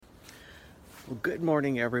Well, good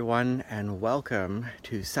morning, everyone, and welcome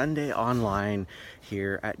to Sunday Online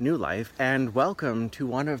here at New Life, and welcome to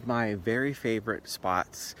one of my very favorite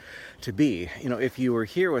spots to be. If you were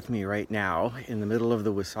here with me right now in the middle of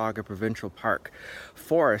the Wasaga Provincial Park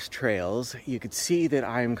forest trails, you could see that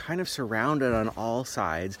I'm kind of surrounded on all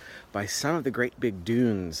sides by some of the great big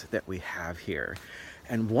dunes that we have here.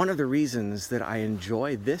 And one of the reasons that I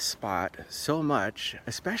enjoy this spot so much,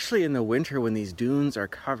 especially in the winter when these dunes are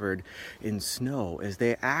covered in snow, is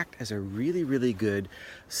they act as a really, really good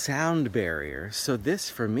sound barrier. So this,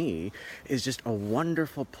 for me, is just a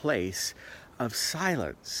wonderful place of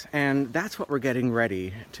silence. And that's what we're getting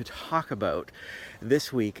ready to talk about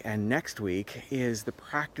this week and next week, is the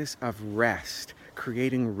practice of rest,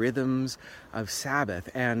 creating rhythms of Sabbath.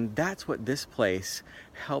 And that's what this place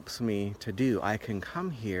helps me to do. I can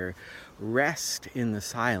come here, rest in the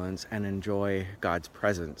silence, and enjoy God's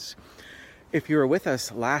presence. If you were with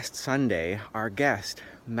us last Sunday, our guest,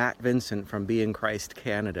 Matt Vincent from Be in Christ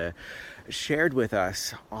Canada, shared with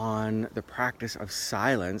us on the practice of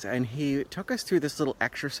silence, and he took us through this little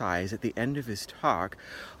exercise at the end of his talk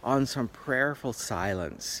on some prayerful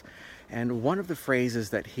silence. And one of the phrases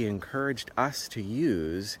that he encouraged us to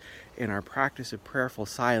use in our practice of prayerful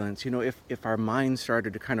silence, if our minds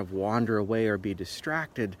started to kind of wander away or be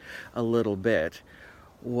distracted a little bit,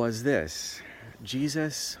 was this: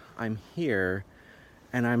 Jesus, I'm here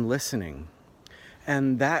and I'm listening.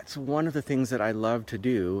 And that's one of the things that I love to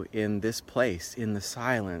do in this place, in the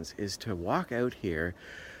silence, is to walk out here,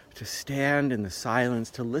 to stand in the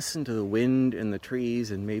silence, to listen to the wind in the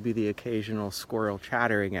trees and maybe the occasional squirrel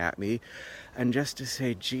chattering at me, and just to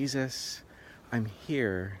say, Jesus, I'm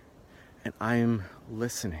here and I'm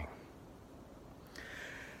listening.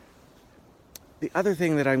 The other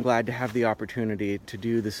thing that I'm glad to have the opportunity to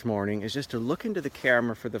do this morning is just to look into the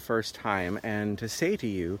camera for the first time and to say to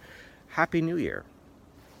you, Happy New Year.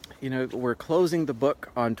 We're closing the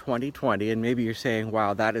book on 2020, and maybe you're saying,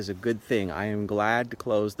 wow, that is a good thing. I am glad to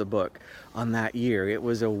close the book on that year. It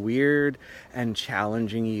was a weird and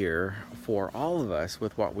challenging year for all of us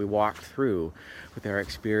with what we walked through with our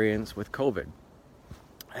experience with COVID.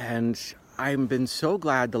 And I've been so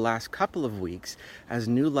glad the last couple of weeks, as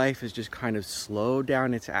New Life has just kind of slowed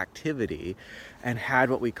down its activity and had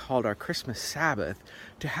what we called our Christmas Sabbath,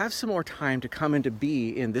 to have some more time to come and to be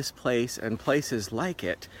in this place and places like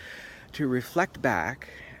it, to reflect back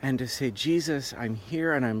and to say, Jesus, I'm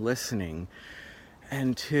here and I'm listening,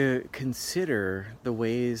 and to consider the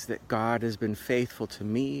ways that God has been faithful to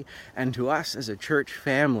me and to us as a church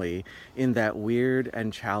family in that weird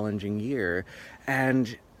and challenging year.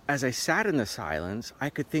 And as I sat in the silence, I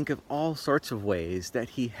could think of all sorts of ways that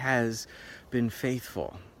He has been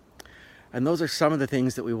faithful. And those are some of the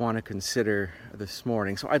things that we want to consider this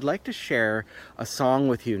morning. So I'd like to share a song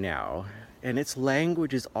with you now, and its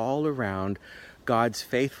language is all around God's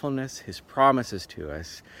faithfulness, His promises to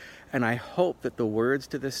us. And I hope that the words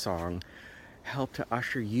to this song help to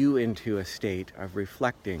usher you into a state of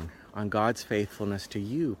reflecting on God's faithfulness to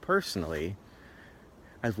you personally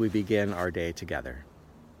as we begin our day together.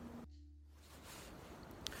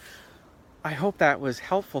 I hope that was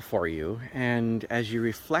helpful for you, and as you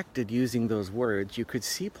reflected using those words, you could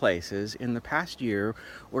see places in the past year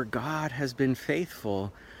where God has been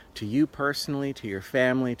faithful to you personally, to your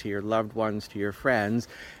family, to your loved ones, to your friends,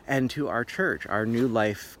 and to our church, our New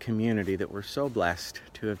Life community that we're so blessed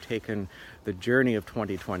to have taken the journey of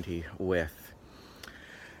 2020 with.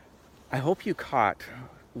 I hope you caught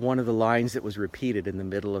one of the lines that was repeated in the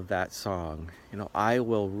middle of that song. I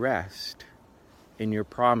will rest in your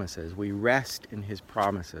promises. We rest in His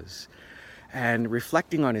promises. And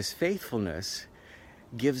reflecting on His faithfulness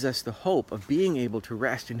gives us the hope of being able to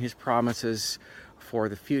rest in His promises for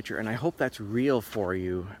the future. And I hope that's real for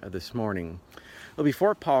you this morning. Well,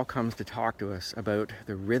 before Paul comes to talk to us about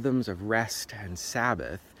the rhythms of rest and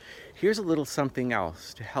Sabbath, here's a little something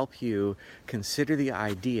else to help you consider the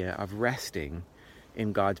idea of resting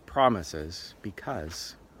in God's promises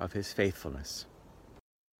because of His faithfulness.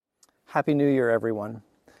 Happy New Year, everyone.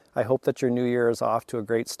 I hope that your new year is off to a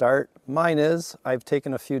great start. Mine is. I've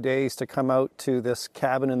taken a few days to come out to this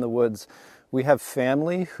cabin in the woods. We have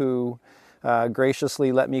family who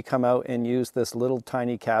graciously let me come out and use this little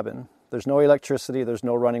tiny cabin. There's no electricity, there's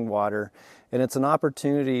no running water, and it's an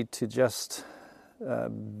opportunity to just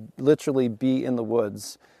literally be in the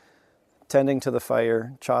woods, tending to the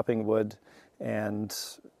fire, chopping wood, and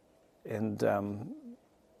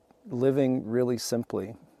living really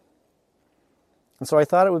simply. And so I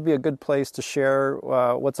thought it would be a good place to share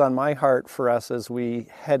what's on my heart for us as we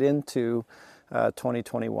head into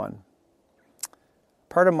 2021.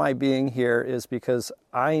 Part of my being here is because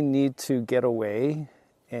I need to get away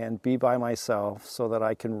and be by myself so that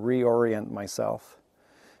I can reorient myself.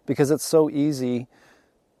 Because it's so easy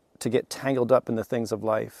to get tangled up in the things of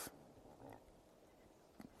life.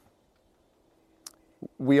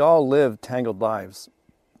 We all live tangled lives.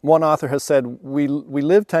 One author has said, we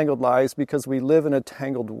live tangled lives because we live in a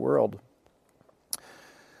tangled world.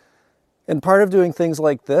 And part of doing things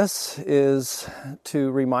like this is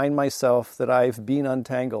to remind myself that I've been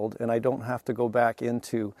untangled and I don't have to go back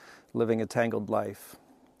into living a tangled life.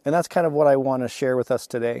 And that's kind of what I want to share with us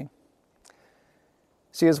today.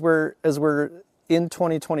 See, as we're in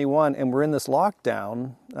 2021 and we're in this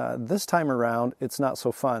lockdown, this time around, it's not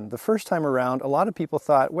so fun. The first time around, a lot of people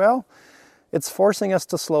thought, well, it's forcing us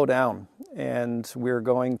to slow down and we're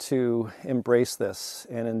going to embrace this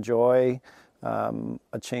and enjoy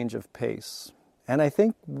a change of pace. And I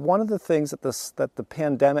think one of the things that the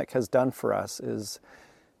pandemic has done for us is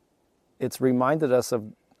it's reminded us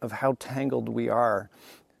of how tangled we are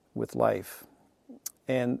with life.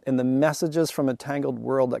 And the messages from a tangled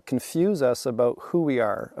world that confuse us about who we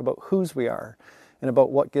are, about whose we are, and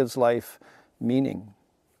about what gives life meaning.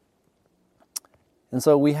 And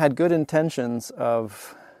so we had good intentions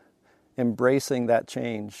of embracing that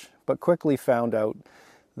change, but quickly found out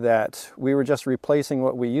that we were just replacing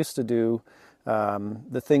what we used to do,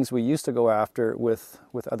 the things we used to go after, with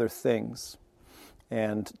other things,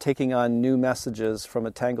 and taking on new messages from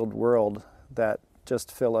a tangled world that just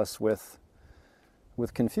fill us with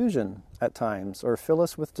confusion at times, or fill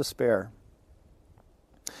us with despair.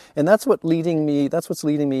 And that's what's leading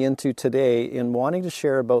me into today in wanting to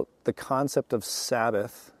share about the concept of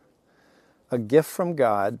Sabbath, a gift from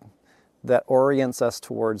God that orients us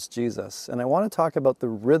towards Jesus. And I want to talk about the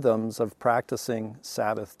rhythms of practicing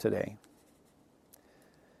Sabbath today.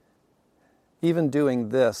 Even doing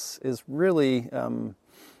this is really,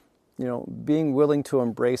 being willing to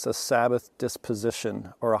embrace a Sabbath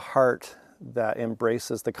disposition, or a heart that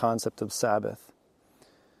embraces the concept of Sabbath.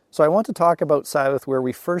 So I want to talk about Sabbath where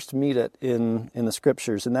we first meet it in the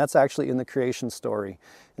scriptures, and that's actually in the creation story.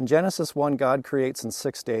 In Genesis 1, God creates in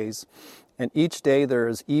 6 days, and each day there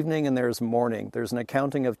is evening and there is morning. There's an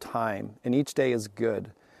accounting of time, and each day is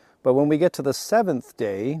good. But when we get to the seventh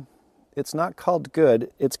day, it's not called good,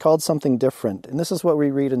 it's called something different. And this is what we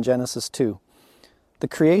read in Genesis 2. The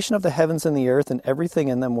creation of the heavens and the earth and everything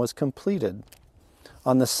in them was completed.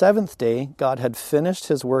 On the seventh day, God had finished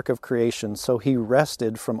his work of creation, so he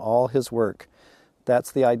rested from all his work.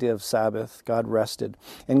 That's the idea of Sabbath. God rested.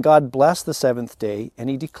 And God blessed the seventh day, and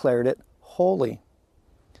he declared it holy,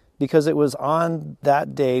 because it was on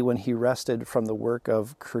that day when he rested from the work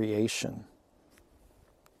of creation.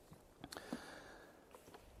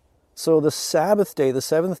 So the Sabbath day, the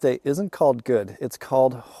seventh day, isn't called good. It's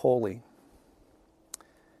called holy.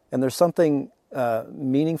 And there's something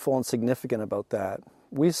meaningful and significant about that.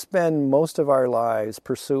 We spend most of our lives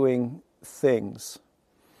pursuing things,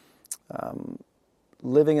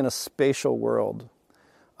 living in a spatial world.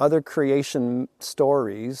 Other creation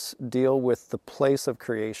stories deal with the place of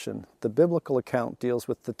creation. The biblical account deals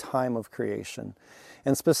with the time of creation.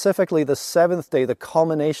 And specifically, the seventh day, the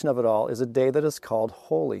culmination of it all, is a day that is called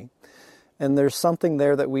holy. And there's something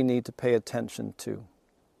there that we need to pay attention to.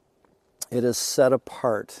 It is set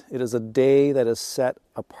apart. It is a day that is set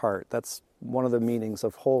apart. That's one of the meanings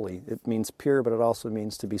of holy. It means pure, but it also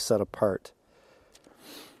means to be set apart.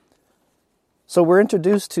 So we're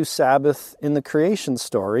introduced to Sabbath in the creation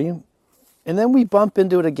story, and then we bump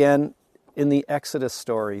into it again in the Exodus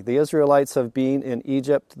story. The Israelites have been in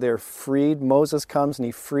Egypt. They're freed. Moses comes and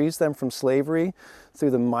he frees them from slavery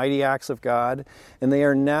through the mighty acts of God. And they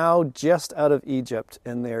are now just out of Egypt,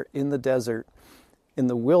 and they're in the desert, in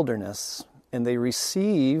the wilderness, and they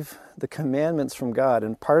receive the commandments from God.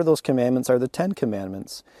 And part of those commandments are the 10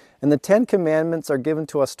 Commandments. And the 10 Commandments are given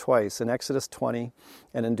to us twice, in Exodus 20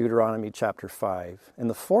 and in Deuteronomy chapter 5. And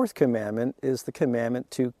the fourth commandment is the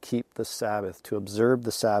commandment to keep the Sabbath, to observe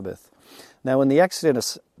the Sabbath. Now in the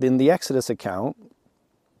Exodus account,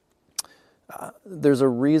 there's a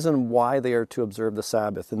reason why they are to observe the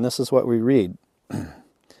Sabbath. And this is what we read.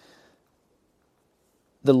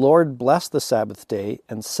 The Lord blessed the Sabbath day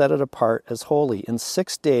and set it apart as holy. In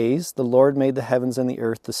 6 days the Lord made the heavens and the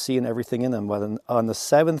earth, the sea and everything in them. But on the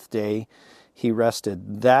seventh day he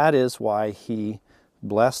rested. That is why he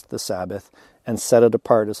blessed the Sabbath and set it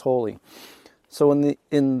apart as holy. So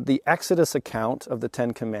in the Exodus account of the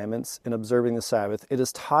 10 Commandments, in observing the Sabbath, it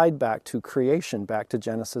is tied back to creation, back to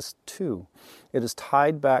Genesis 2. It is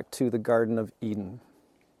tied back to the Garden of Eden.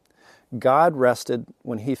 God rested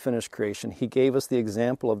when he finished creation. He gave us the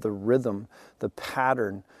example of the rhythm, the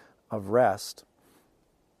pattern of rest.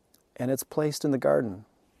 and it's placed in the garden.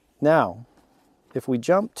 Now, if we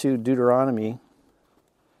jump to Deuteronomy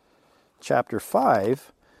chapter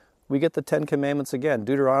 5, we get the Ten Commandments again.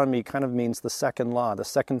 Deuteronomy kind of means the second law, the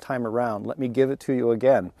second time around. Let me give it to you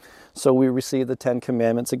again. So we receive the Ten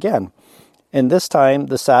Commandments again. And this time,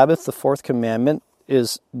 the Sabbath, the fourth commandment,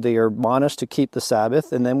 is they are admonished to keep the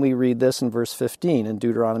Sabbath. And then we read this in verse 15 in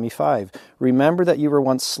Deuteronomy 5. Remember that you were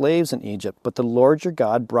once slaves in Egypt, but the Lord your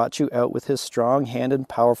God brought you out with his strong hand and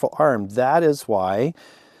powerful arm. That is why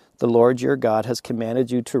the Lord your God has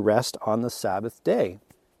commanded you to rest on the Sabbath day.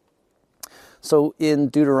 So in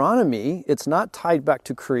Deuteronomy, it's not tied back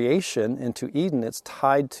to creation and to Eden. It's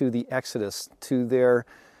tied to the Exodus, to their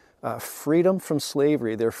freedom from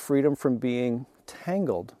slavery, their freedom from being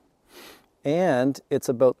tangled. And it's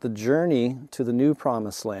about the journey to the new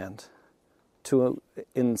promised land, to,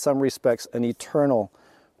 in some respects, an eternal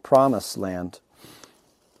promised land.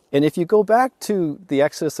 And if you go back to the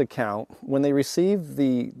Exodus account, when they receive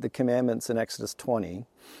the commandments in Exodus 20,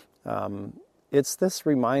 it's this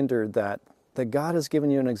reminder that God has given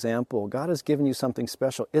you an example. God has given you something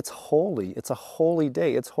special. It's holy. It's a holy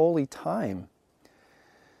day. It's holy time.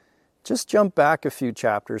 Just jump back a few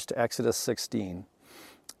chapters to Exodus 16.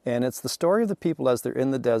 And it's the story of the people as they're in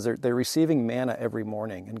the desert. They're receiving manna every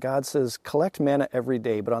morning. And God says, collect manna every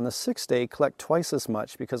day, but on the sixth day, collect twice as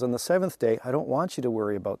much, because on the seventh day, I don't want you to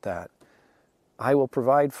worry about that. I will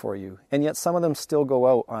provide for you. And yet some of them still go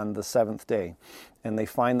out on the seventh day, and they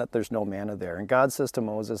find that there's no manna there. And God says to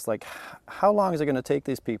Moses, like, how long is it going to take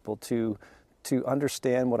these people to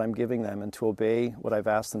understand what I'm giving them and to obey what I've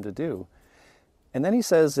asked them to do? And then he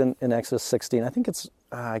says in Exodus 16, I think it's,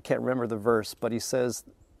 I can't remember the verse, but he says,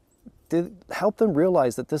 help them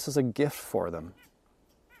realize that this is a gift for them.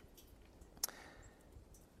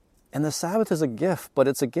 And the Sabbath is a gift, but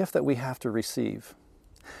it's a gift that we have to receive.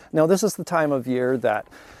 Now, this is the time of year that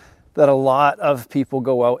a lot of people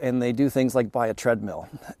go out and they do things like buy a treadmill,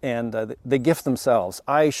 and they gift themselves.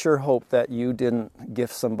 I sure hope that you didn't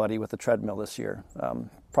gift somebody with a treadmill this year.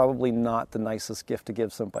 Probably not the nicest gift to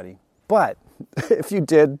give somebody. But if you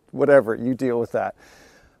did, whatever, you deal with that.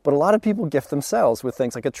 But a lot of people gift themselves with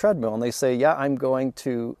things like a treadmill, and they say, yeah, I'm going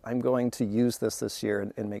to use this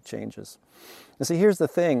year and make changes. And see, here's the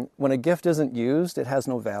thing. When a gift isn't used, it has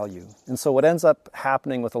no value. And so what ends up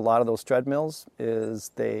happening with a lot of those treadmills is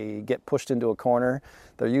they get pushed into a corner.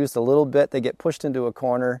 They're used a little bit. They get pushed into a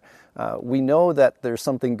corner. We know that there's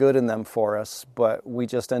something good in them for us, but we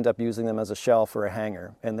just end up using them as a shelf or a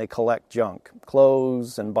hanger. And they collect junk,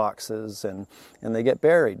 clothes and boxes, and they get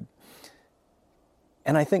buried.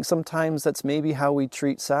 And I think sometimes that's maybe how we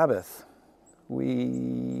treat Sabbath.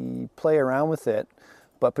 We play around with it,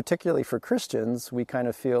 but particularly for Christians, we kind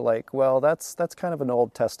of feel like, well, that's kind of an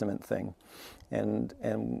Old Testament thing,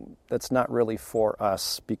 and that's not really for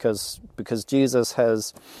us because Jesus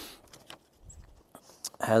has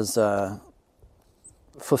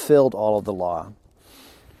fulfilled all of the law.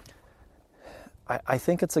 I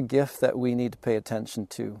think it's a gift that we need to pay attention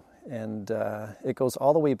to. And it goes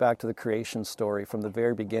all the way back to the creation story from the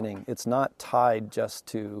very beginning. It's not tied just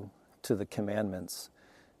to the commandments.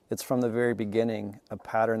 It's from the very beginning a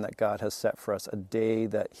pattern that God has set for us, a day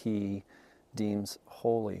that he deems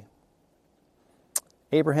holy.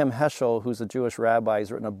 Abraham Heschel, who's a Jewish rabbi,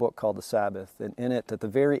 has written a book called The Sabbath. And in it, at the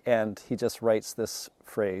very end, he just writes this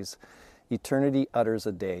phrase, eternity utters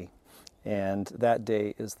a day, and that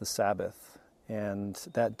day is the Sabbath, and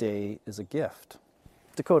that day is a gift.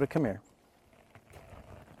 Dakota, come here.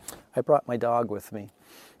 I brought my dog with me,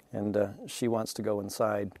 and she wants to go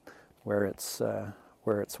inside where it's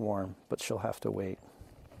warm, but she'll have to wait.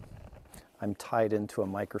 I'm tied into a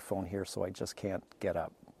microphone here, so I just can't get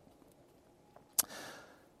up.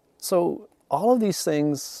 So all of these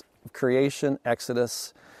things, creation,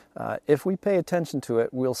 Exodus, if we pay attention to it,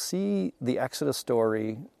 we'll see the Exodus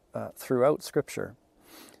story throughout Scripture.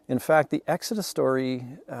 In fact, the Exodus story,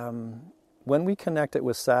 when we connect it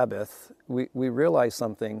with Sabbath, we realize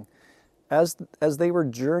something. As they were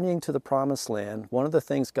journeying to the Promised Land, one of the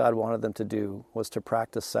things God wanted them to do was to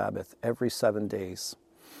practice Sabbath every 7 days.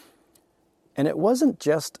 And it wasn't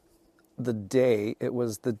just the day, it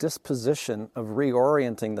was the disposition of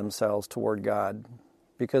reorienting themselves toward God.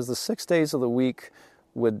 Because the 6 days of the week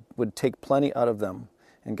would take plenty out of them.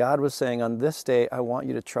 And God was saying, on this day, I want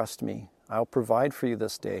you to trust me. I'll provide for you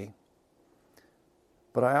this day.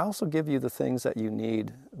 But I also give you the things that you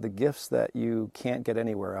need, the gifts that you can't get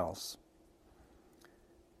anywhere else.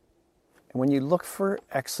 And when you look for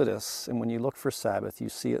Exodus and when you look for Sabbath, you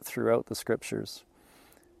see it throughout the Scriptures.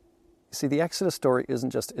 You see, the Exodus story isn't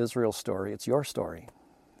just Israel's story, it's your story.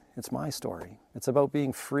 It's my story. It's about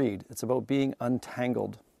being freed. It's about being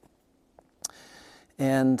untangled.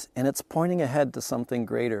 And it's pointing ahead to something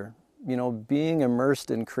greater. You know, being immersed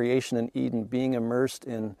in creation in Eden, being immersed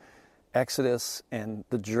in Exodus and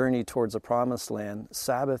the journey towards the promised land,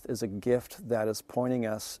 Sabbath is a gift that is pointing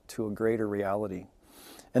us to a greater reality.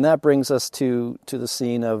 And that brings us to the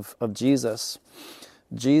scene of Jesus.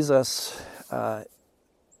 Jesus,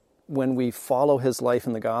 when we follow his life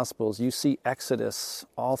in the Gospels, you see Exodus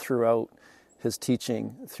all throughout his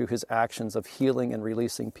teaching, through his actions of healing and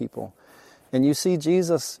releasing people. And you see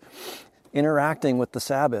Jesus interacting with the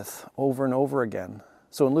Sabbath over and over again.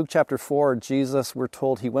 So in Luke chapter 4, Jesus, we're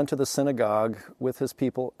told, he went to the synagogue with his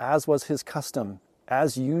people, as was his custom,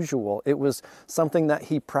 as usual. It was something that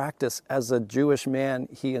he practiced as a Jewish man.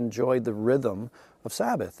 He enjoyed the rhythm of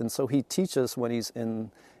Sabbath. And so he teaches when he's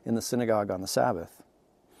in the synagogue on the Sabbath.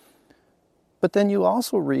 But then you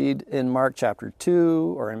also read in Mark chapter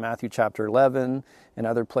 2 or in Matthew chapter 11 and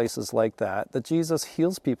other places like that Jesus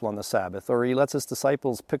heals people on the Sabbath, or he lets his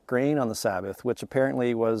disciples pick grain on the Sabbath, which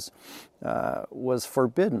apparently was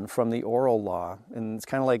forbidden from the oral law. And it's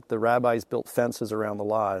kind of like the rabbis built fences around the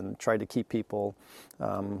law and tried to keep people,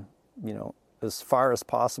 as far as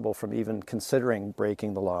possible from even considering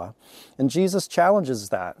breaking the law. And Jesus challenges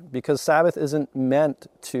that, because Sabbath isn't meant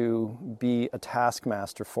to be a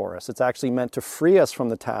taskmaster for us. It's actually meant to free us from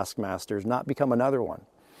the taskmasters, not become another one.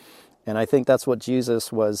 And I think that's what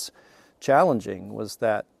Jesus was challenging, was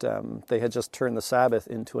that they had just turned the Sabbath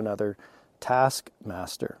into another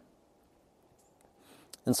taskmaster.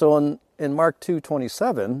 And so in Mark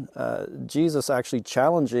 2:27, Jesus actually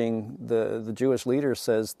challenging the Jewish leaders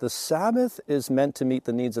says, the Sabbath is meant to meet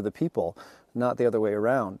the needs of the people, not the other way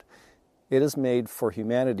around. It is made for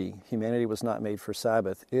humanity. Humanity was not made for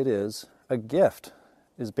Sabbath. It is a gift,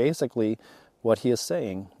 is basically what he is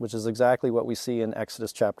saying, which is exactly what we see in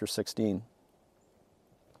Exodus chapter 16.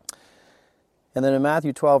 And then in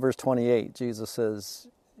Matthew 12, verse 28, Jesus says,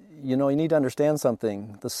 you need to understand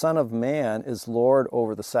something. The Son of Man is Lord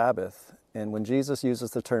over the Sabbath. And when Jesus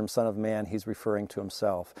uses the term Son of Man, he's referring to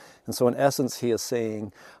himself. And so in essence, he is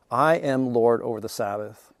saying, I am Lord over the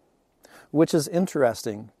Sabbath. Which is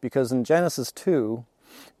interesting, because in Genesis 2,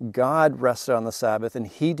 God rested on the Sabbath and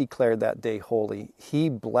he declared that day holy. He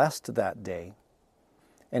blessed that day.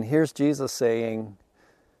 And here's Jesus saying,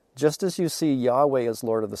 just as you see Yahweh as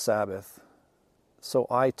Lord of the Sabbath, so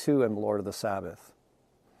I too am Lord of the Sabbath.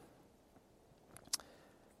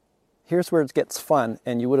 Here's where it gets fun,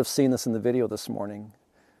 and you would have seen this in the video this morning.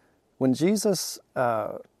 When Jesus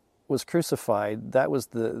was crucified, that was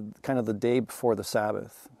the kind of the day before the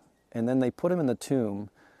Sabbath. And then they put him in the tomb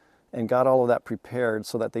and got all of that prepared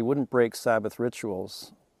so that they wouldn't break Sabbath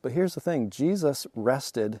rituals. But here's the thing, Jesus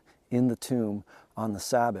rested in the tomb on the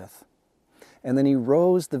Sabbath. And then he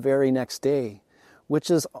rose the very next day, which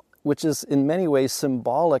is in many ways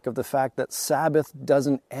symbolic of the fact that Sabbath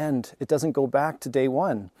doesn't end. It doesn't go back to day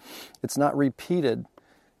one. It's not repeated.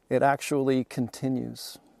 It actually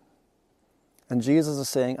continues. And Jesus is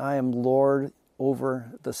saying, I am Lord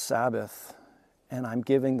over the Sabbath, and I'm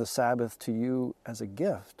giving the Sabbath to you as a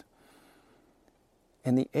gift.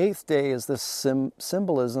 And the eighth day is this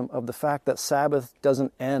symbolism of the fact that Sabbath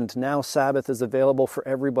doesn't end. Now Sabbath is available for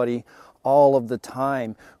everybody all of the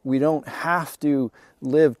time. We don't have to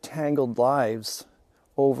live tangled lives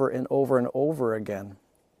over and over and over again.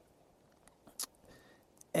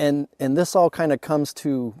 And this all kind of comes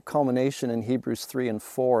to culmination in Hebrews 3 and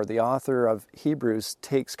 4. The author of Hebrews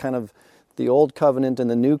takes kind of the Old Covenant and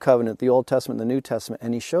the New Covenant, the Old Testament and the New Testament,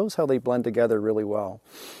 and he shows how they blend together really well.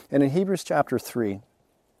 And in Hebrews chapter 3,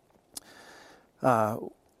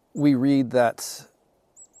 we read that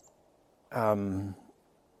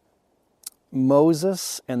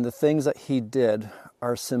Moses and the things that he did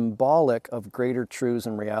are symbolic of greater truths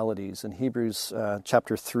and realities. In Hebrews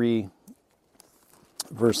chapter 3,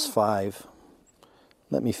 verse 5.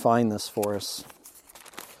 Let me find this for us.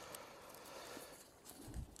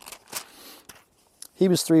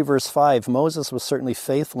 Hebrews 3, verse 5, Moses was certainly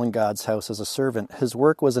faithful in God's house as a servant. His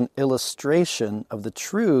work was an illustration of the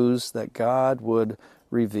truths that God would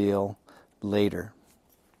reveal later.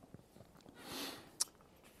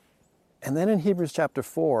 And then in Hebrews chapter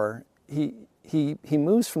 4, he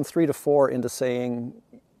moves from 3 to 4 into saying,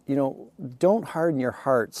 don't harden your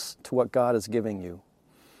hearts to what God is giving you.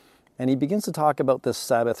 And he begins to talk about this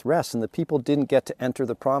Sabbath rest, and the people didn't get to enter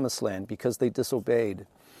the promised land because they disobeyed.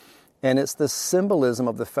 And it's this symbolism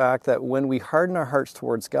of the fact that when we harden our hearts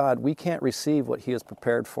towards God, we can't receive what he has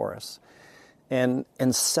prepared for us. And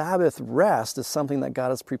Sabbath rest is something that God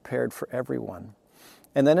has prepared for everyone.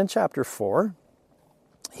 And then in chapter 4,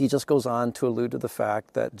 he just goes on to allude to the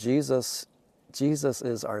fact that Jesus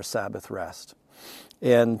is our Sabbath rest.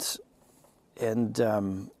 And And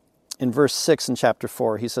in verse 6 in chapter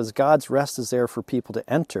 4, he says, God's rest is there for people to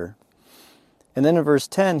enter. And then in verse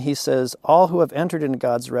 10, he says, all who have entered into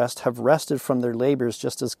God's rest have rested from their labors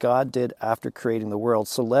just as God did after creating the world.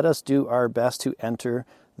 So let us do our best to enter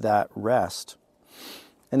that rest.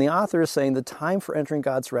 And the author is saying the time for entering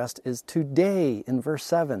God's rest is today in verse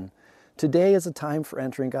 7. Today is a time for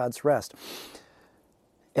entering God's rest.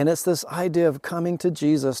 And it's this idea of coming to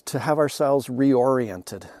Jesus to have ourselves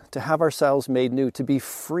reoriented, to have ourselves made new, to be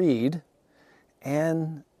freed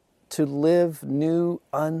and to live new,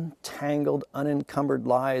 untangled, unencumbered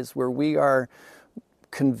lives where we are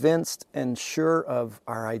convinced and sure of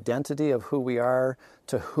our identity, of who we are,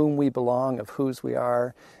 to whom we belong, of whose we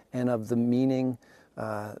are, and of the meaning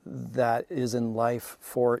that is in life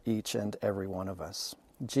for each and every one of us.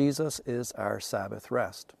 Jesus is our Sabbath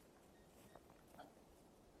rest.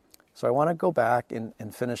 So I want to go back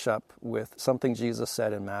and finish up with something Jesus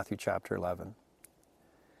said in Matthew chapter 11.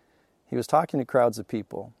 He was talking to crowds of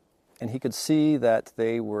people, and he could see that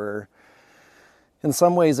they were in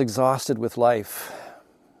some ways exhausted with life,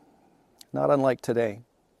 not unlike today.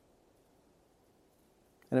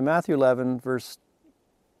 And in Matthew 11, verse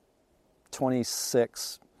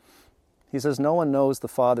 26, he says, no one knows the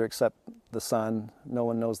Father except the Son. No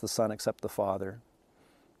one knows the Son except the Father.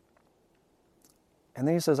 And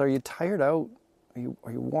then he says, are you tired out? Are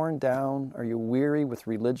you worn down? Are you weary with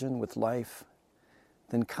religion, with life?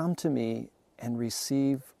 Then come to me and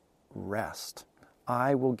receive rest.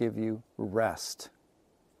 I will give you rest.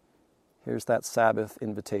 Here's that Sabbath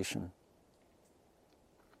invitation.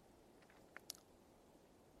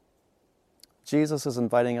 Jesus is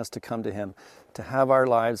inviting us to come to him, to have our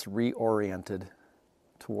lives reoriented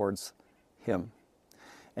towards him.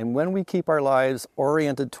 And when we keep our lives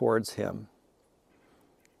oriented towards him,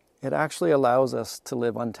 it actually allows us to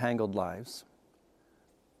live untangled lives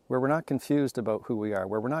where we're not confused about who we are,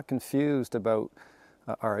 where we're not confused about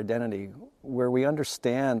our identity, where we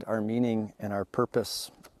understand our meaning and our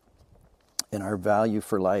purpose and our value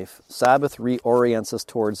for life. Sabbath reorients us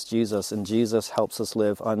towards Jesus, and Jesus helps us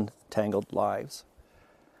live untangled lives.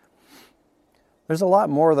 There's a lot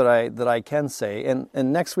more that I can say, and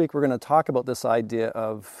next week we're going to talk about this idea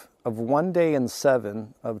of 1 day in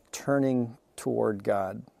 7 of turning toward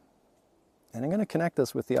God. And I'm going to connect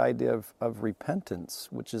this with the idea of repentance,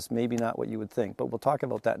 which is maybe not what you would think, but we'll talk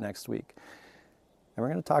about that next week. And we're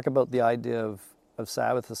going to talk about the idea of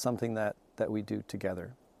Sabbath as something that we do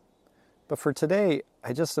together. But for today,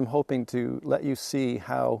 I just am hoping to let you see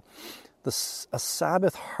how a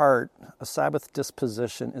Sabbath heart, a Sabbath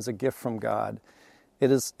disposition is a gift from God.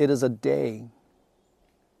 It is a day.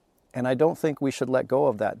 And I don't think we should let go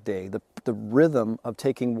of that day, the rhythm of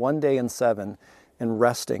taking 1 day in 7 and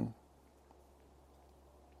resting.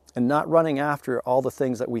 And not running after all the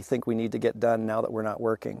things that we think we need to get done now that we're not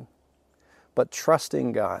working, but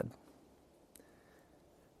trusting God.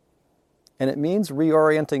 And it means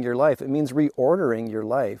reorienting your life. It means reordering your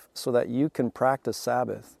life so that you can practice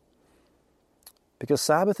Sabbath. Because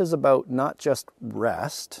Sabbath is about not just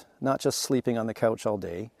rest, not just sleeping on the couch all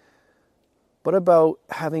day, but about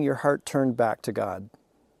having your heart turned back to God.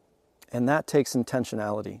 And that takes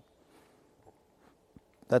intentionality.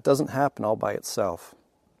 That doesn't happen all by itself.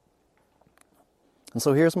 And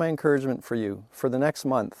so here's my encouragement for you. For the next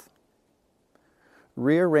month,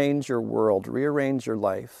 rearrange your world, rearrange your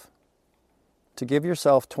life to give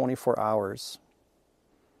yourself 24 hours.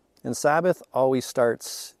 And Sabbath always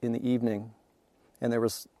starts in the evening. And there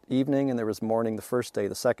was evening and there was morning the first day,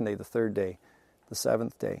 the second day, the third day, the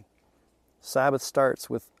seventh day. Sabbath starts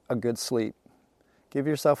with a good sleep. Give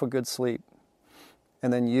yourself a good sleep.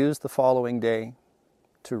 And then use the following day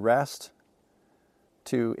to rest,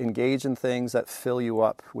 to engage in things that fill you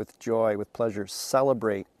up with joy, with pleasure.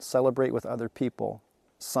 Celebrate with other people.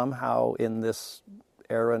 Somehow in this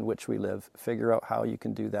era in which we live, figure out how you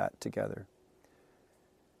can do that together.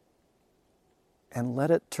 And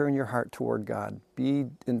let it turn your heart toward God. Be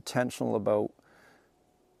intentional about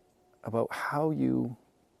how you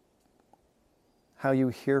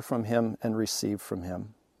hear from him and receive from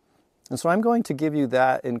him. And so I'm going to give you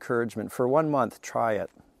that encouragement. For 1 month, try it.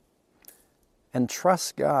 And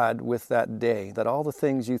trust God with that day, that all the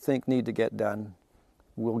things you think need to get done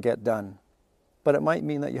will get done. But it might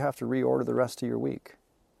mean that you have to reorder the rest of your week.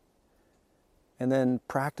 And then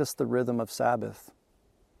practice the rhythm of Sabbath,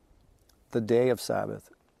 the day of Sabbath.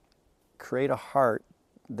 Create a heart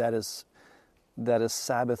that is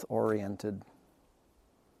Sabbath-oriented.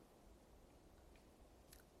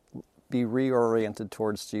 Be reoriented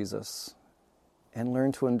towards Jesus and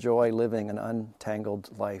learn to enjoy living an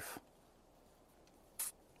untangled life.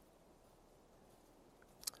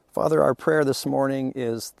 Father, our prayer this morning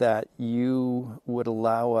is that you would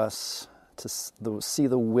allow us to see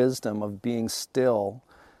the wisdom of being still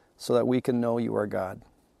so that we can know you are God.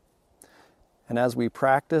 And as we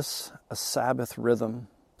practice a Sabbath rhythm,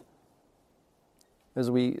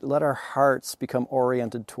 as we let our hearts become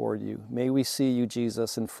oriented toward you, may we see you,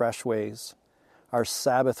 Jesus, in fresh ways, our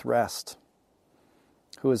Sabbath rest,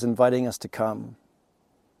 who is inviting us to come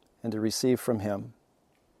and to receive from him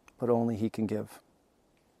what only he can give.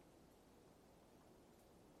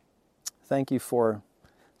 Thank you for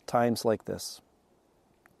times like this,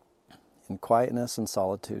 in quietness and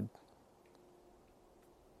solitude,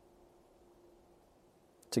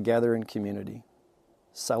 together in community,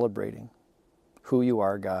 celebrating who you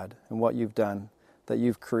are, God, and what you've done, that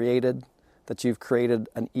you've created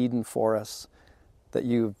an Eden for us, that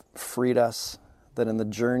you've freed us, that in the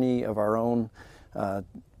journey of our own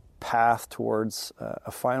path towards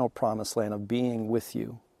a final promised land of being with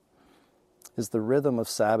you, is the rhythm of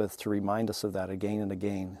Sabbath to remind us of that again and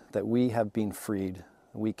again, that we have been freed,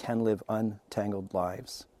 we can live untangled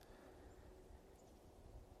lives.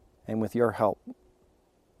 And with your help,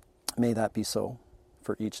 may that be so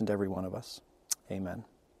for each and every one of us. Amen.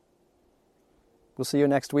 We'll see you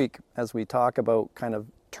next week as we talk about kind of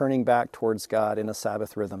turning back towards God in a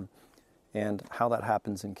Sabbath rhythm and how that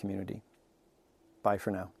happens in community. Bye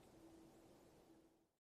for now.